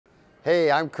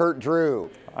Hey, I'm Kurt Drew.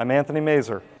 I'm Anthony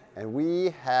Mazer. And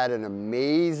we had an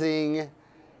amazing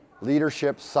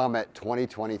Leadership Summit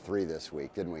 2023 this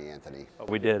week, didn't we, Anthony?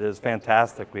 We did. It was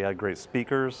fantastic. We had great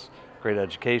speakers, great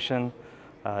education.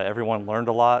 Everyone learned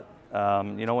a lot,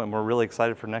 and we're really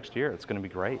excited for next year. It's going to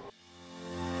be great.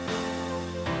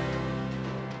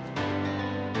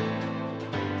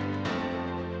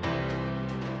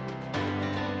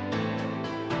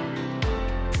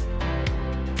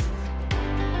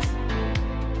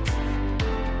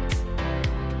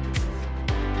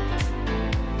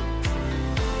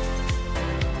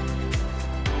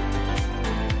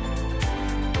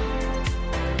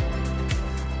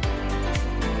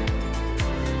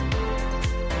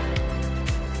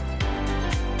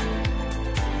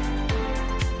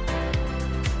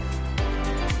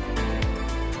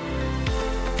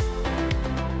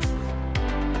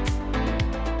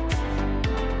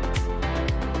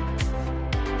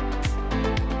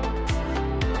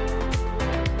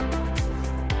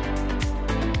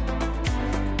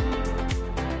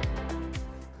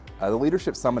 The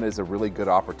Leadership Summit is a really good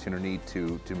opportunity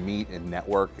to meet and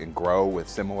network and grow with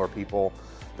similar people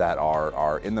that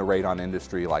are in the radon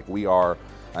industry like we are,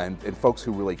 and folks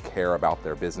who really care about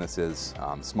their businesses,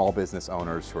 small business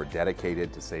owners who are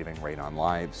dedicated to saving radon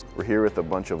lives. We're here with a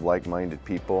bunch of like-minded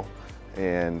people,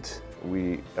 and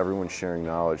everyone's sharing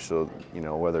knowledge, so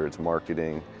whether it's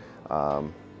marketing,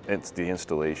 it's the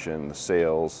installation, the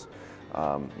sales,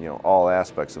 all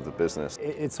aspects of the business.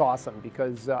 It's awesome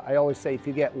because I always say if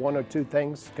you get one or two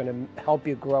things, it's going to help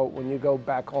you grow. When you go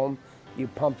back home, you're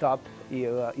pumped up,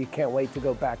 you can't wait to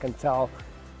go back and tell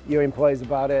your employees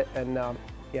about it, and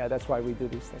yeah, that's why we do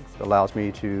these things. It allows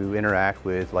me to interact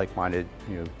with like-minded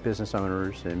business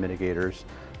owners and mitigators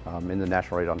in the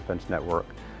National Radon Defense network.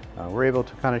 We're able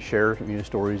to kind of share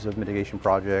stories of mitigation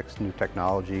projects, new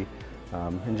technology,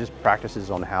 and just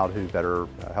practices on how to better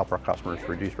help our customers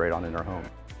reduce radon in their home.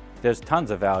 There's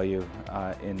tons of value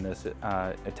in this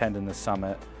attending the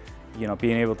summit.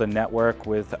 Being able to network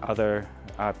with other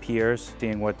peers,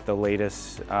 seeing what the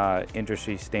latest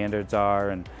industry standards are.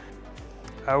 And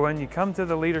when you come to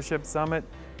the Leadership Summit,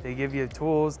 they give you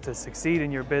tools to succeed in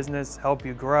your business, help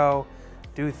you grow,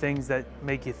 do things that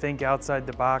make you think outside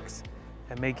the box,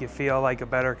 and make you feel like a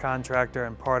better contractor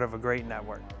and part of a great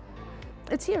network.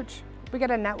 It's huge. We get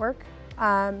a network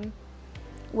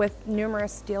with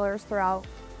numerous dealers throughout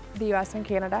the U.S. and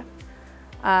Canada.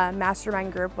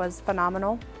 Mastermind group was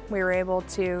phenomenal. We were able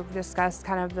to discuss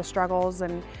kind of the struggles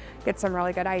and get some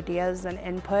really good ideas and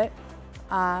input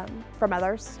from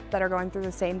others that are going through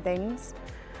the same things.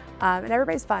 And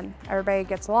everybody's fun. Everybody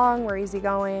gets along, we're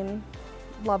easygoing,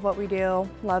 love what we do,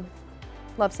 love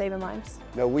saving lives.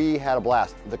 We had a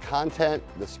blast. The content,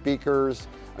 the speakers,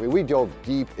 we dove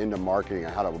deep into marketing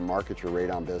and how to market your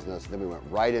radon business. Then we went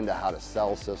right into how to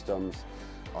sell systems.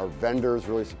 Our vendors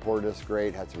really supported us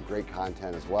great, had some great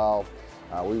content as well.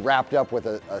 We wrapped up with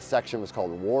a section that was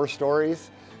called War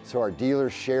Stories. So our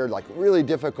dealers shared really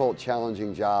difficult,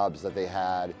 challenging jobs that they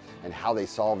had and how they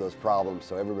solved those problems,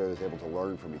 so everybody was able to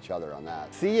learn from each other on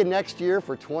that. See you next year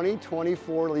for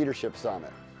 2024 Leadership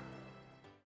Summit.